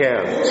His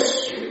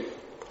hands.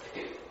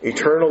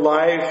 Eternal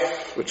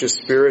life, which is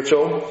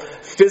spiritual.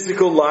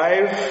 Physical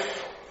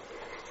life,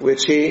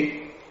 which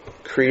He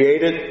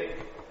created,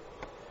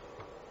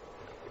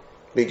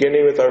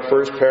 beginning with our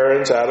first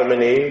parents, Adam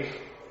and Eve.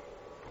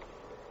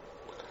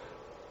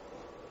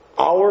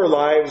 Our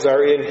lives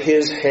are in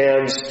His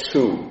hands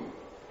too.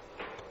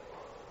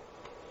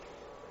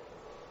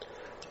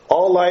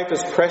 All life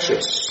is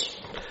precious.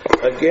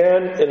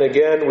 Again and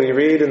again we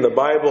read in the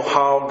Bible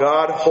how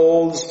God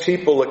holds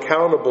people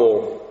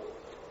accountable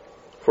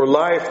for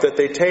life that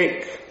they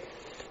take.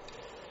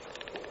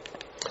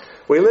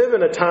 We live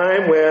in a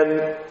time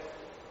when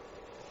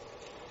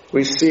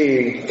we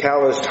see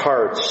calloused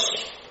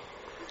hearts,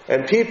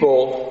 and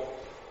people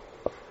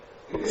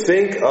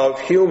think of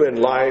human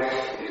life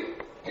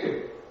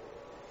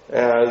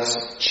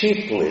as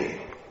cheaply.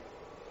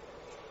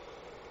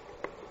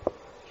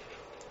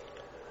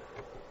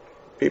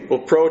 People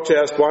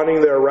protest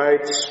wanting their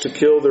rights to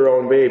kill their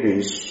own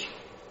babies,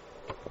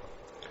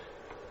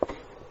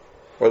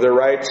 or their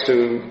rights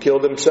to kill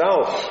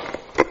themselves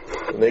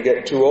when they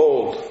get too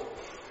old.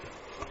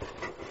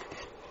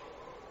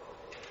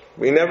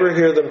 We never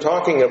hear them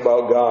talking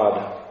about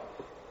God.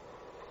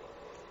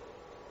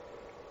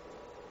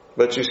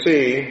 But you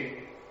see,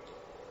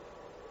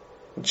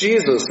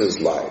 Jesus is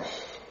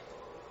life.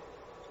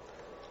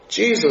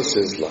 Jesus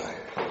is life.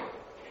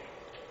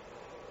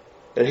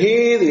 And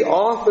He, the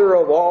author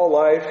of all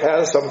life,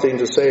 has something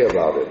to say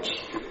about it.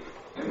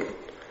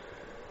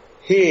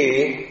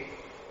 He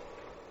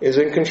is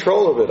in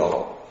control of it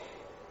all.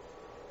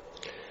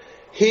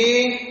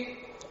 He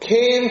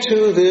came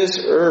to this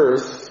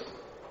earth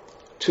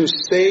to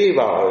save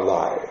our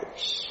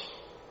lives,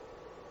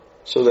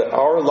 so that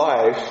our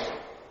life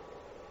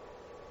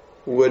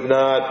would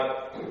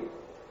not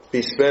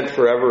be spent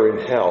forever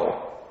in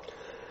hell,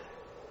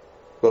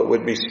 but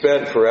would be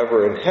spent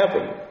forever in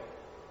heaven.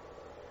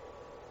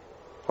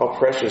 How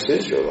precious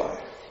is your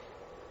life?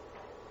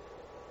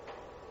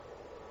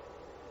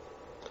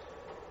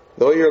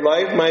 Though your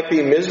life might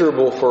be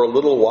miserable for a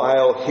little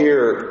while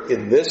here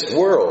in this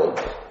world,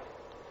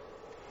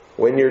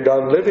 when you're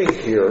done living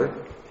here,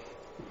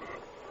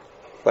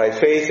 by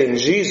faith in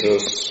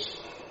Jesus,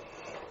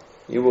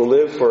 you will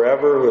live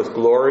forever with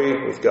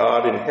glory with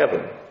God in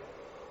heaven.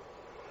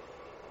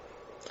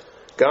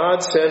 God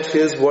sent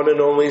His one and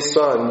only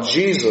Son,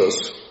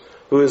 Jesus,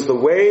 who is the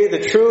way, the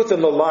truth,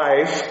 and the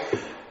life,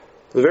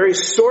 the very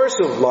source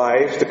of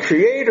life, the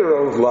creator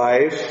of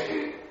life,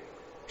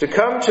 to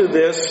come to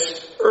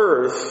this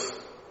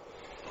earth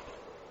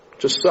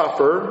to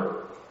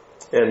suffer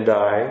and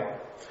die,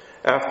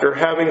 after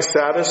having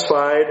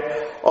satisfied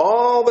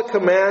all the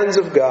commands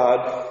of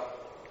God,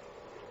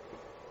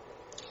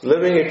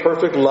 living a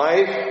perfect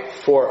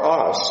life for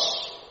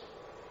us,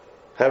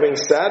 having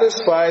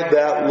satisfied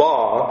that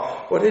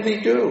law, what did He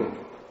do?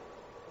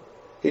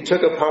 He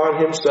took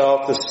upon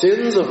Himself the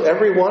sins of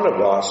every one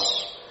of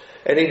us,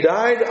 and He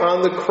died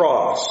on the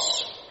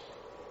cross,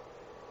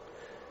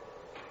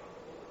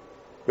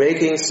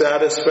 making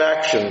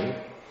satisfaction,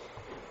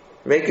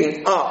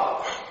 making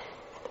up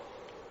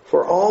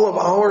for all of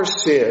our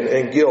sin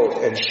and guilt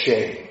and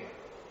shame.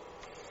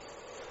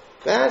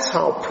 That's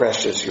how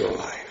precious your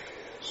life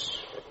is.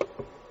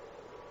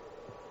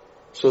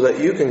 So that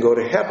you can go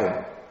to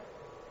heaven.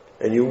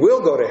 And you will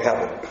go to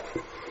heaven.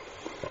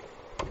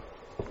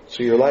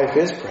 So your life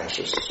is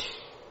precious.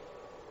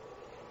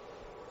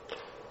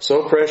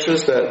 So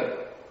precious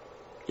that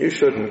you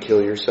shouldn't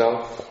kill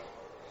yourself.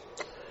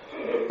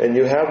 And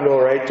you have no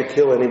right to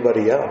kill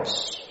anybody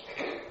else.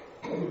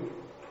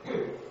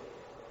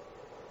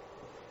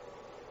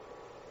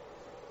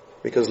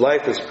 Because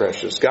life is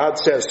precious. God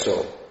says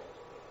so.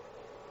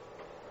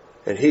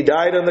 And He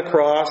died on the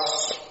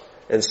cross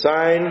and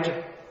signed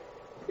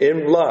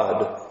in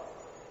blood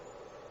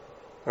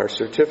our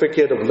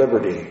certificate of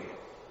liberty.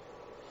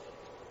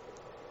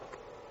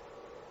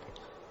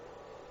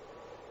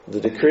 The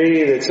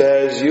decree that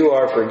says you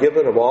are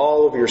forgiven of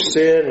all of your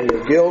sin and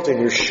your guilt and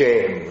your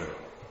shame.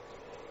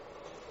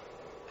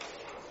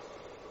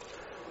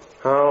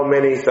 How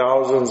many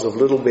thousands of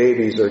little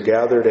babies are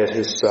gathered at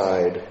His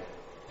side?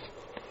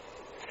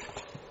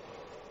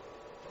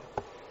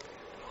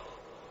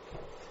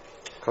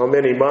 How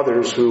many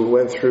mothers who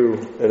went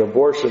through an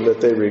abortion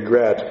that they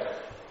regret,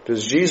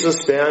 does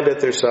Jesus stand at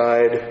their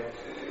side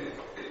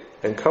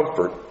and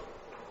comfort?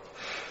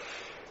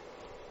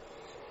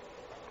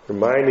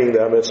 Reminding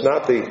them it's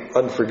not the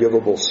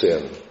unforgivable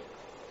sin.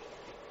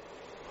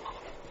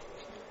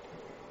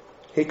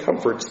 He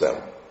comforts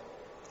them.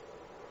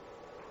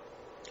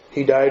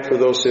 He died for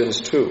those sins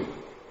too.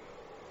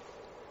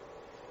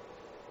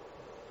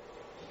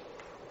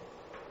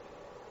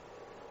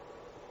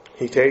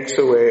 He takes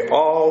away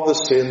all the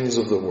sins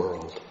of the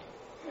world.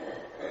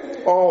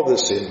 All the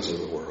sins of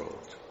the world.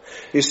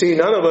 You see,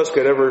 none of us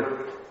could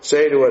ever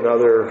say to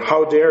another,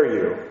 how dare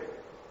you?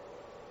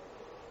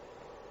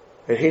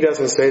 And He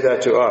doesn't say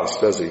that to us,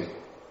 does He?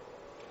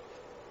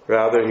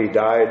 Rather, He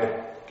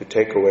died to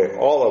take away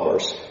all of our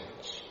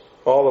sins,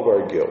 all of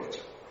our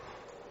guilt,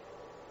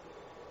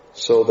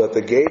 so that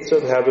the gates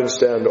of heaven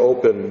stand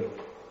open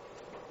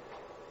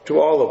to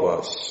all of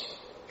us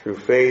through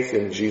faith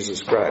in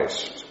Jesus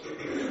Christ.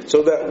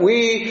 So that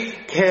we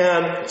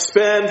can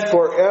spend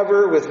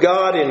forever with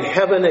God in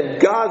heaven, and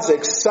God's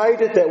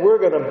excited that we're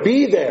going to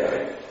be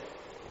there.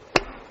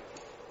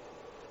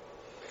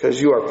 Because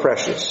you are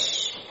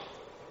precious.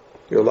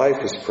 Your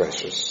life is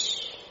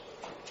precious.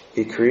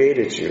 He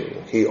created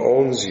you. He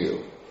owns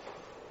you.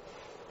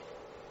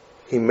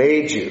 He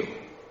made you.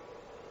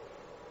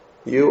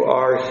 You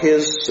are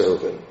His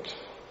servant.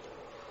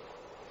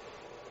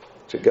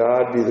 To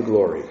God be the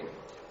glory.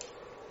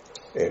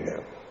 Amen.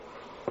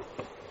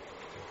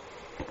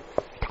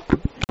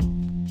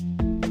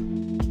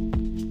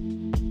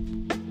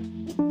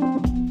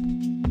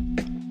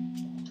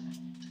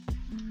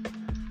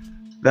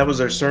 That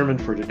was our sermon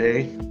for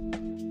today.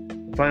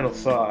 The final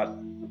thought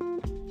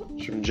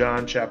is from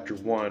John chapter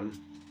 1,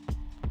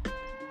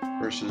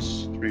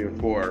 verses 3 and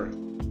 4.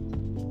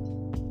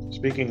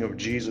 Speaking of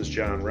Jesus,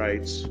 John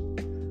writes,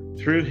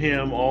 "Through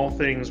him all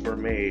things were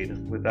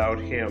made. Without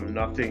him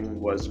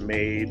nothing was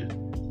made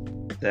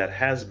that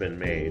has been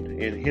made.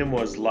 In him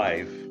was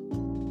life,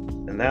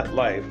 and that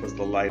life was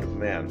the light of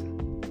men.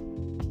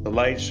 The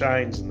light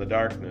shines in the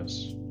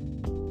darkness,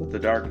 but the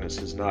darkness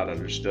has not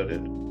understood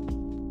it."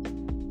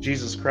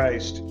 Jesus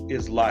Christ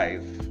is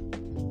life,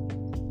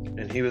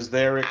 and he was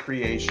there at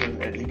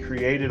creation, and he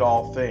created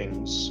all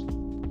things.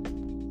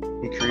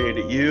 He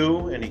created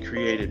you, and he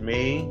created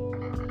me,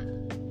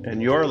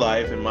 and your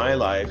life and my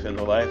life and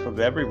the life of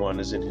everyone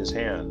is in his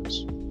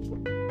hands.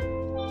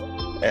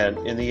 And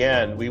in the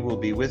end, we will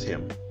be with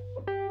him.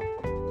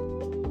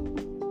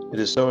 It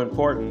is so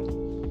important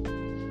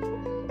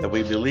that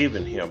we believe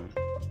in him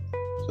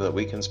so that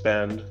we can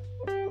spend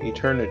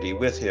eternity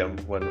with him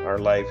when our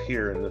life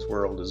here in this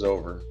world is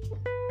over.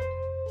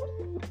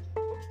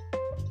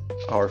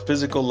 Our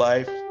physical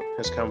life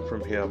has come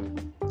from him.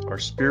 Our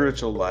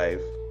spiritual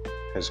life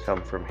has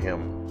come from him.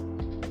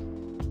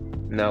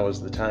 Now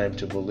is the time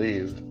to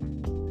believe.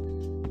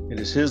 It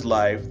is his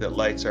life that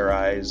lights our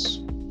eyes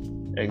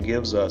and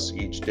gives us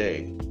each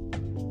day.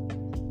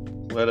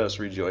 Let us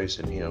rejoice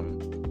in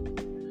him.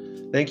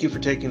 Thank you for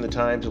taking the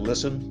time to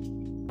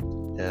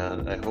listen,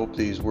 and I hope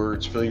these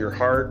words fill your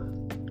heart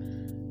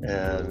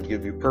and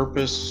give you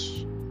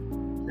purpose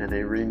and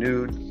a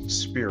renewed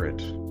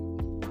spirit.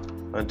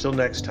 Until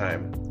next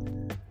time,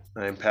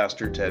 I'm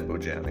Pastor Ted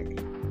Bojanic.